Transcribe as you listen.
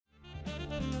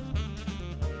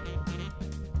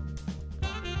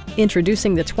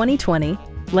Introducing the 2020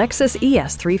 Lexus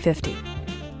ES 350.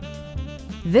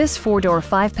 This four-door,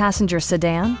 five-passenger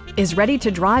sedan is ready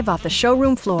to drive off the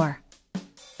showroom floor.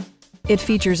 It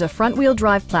features a front-wheel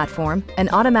drive platform, an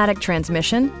automatic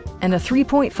transmission, and a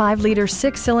 3.5-liter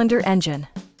six-cylinder engine.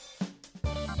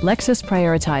 Lexus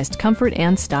prioritized comfort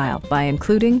and style by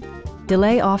including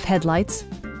delay-off headlights,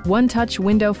 one-touch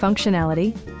window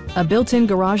functionality, a built-in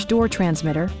garage door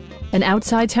transmitter, an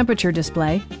outside temperature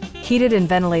display, heated and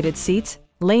ventilated seats,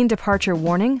 lane departure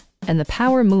warning, and the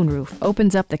power moonroof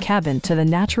opens up the cabin to the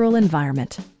natural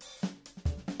environment.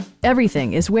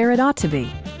 Everything is where it ought to be,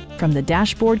 from the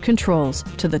dashboard controls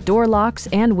to the door locks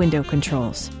and window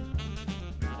controls.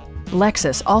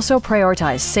 Lexus also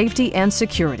prioritized safety and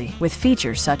security with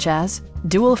features such as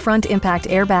dual front impact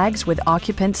airbags with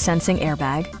occupant sensing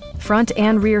airbag, front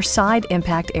and rear side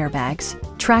impact airbags,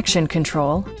 traction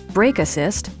control, brake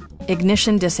assist,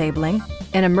 ignition disabling,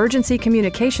 an emergency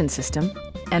communication system,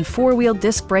 and four-wheel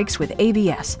disc brakes with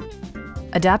ABS.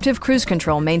 Adaptive Cruise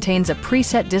Control maintains a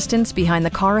preset distance behind the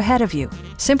car ahead of you,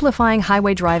 simplifying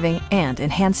highway driving and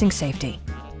enhancing safety.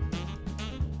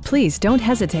 Please don't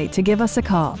hesitate to give us a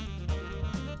call.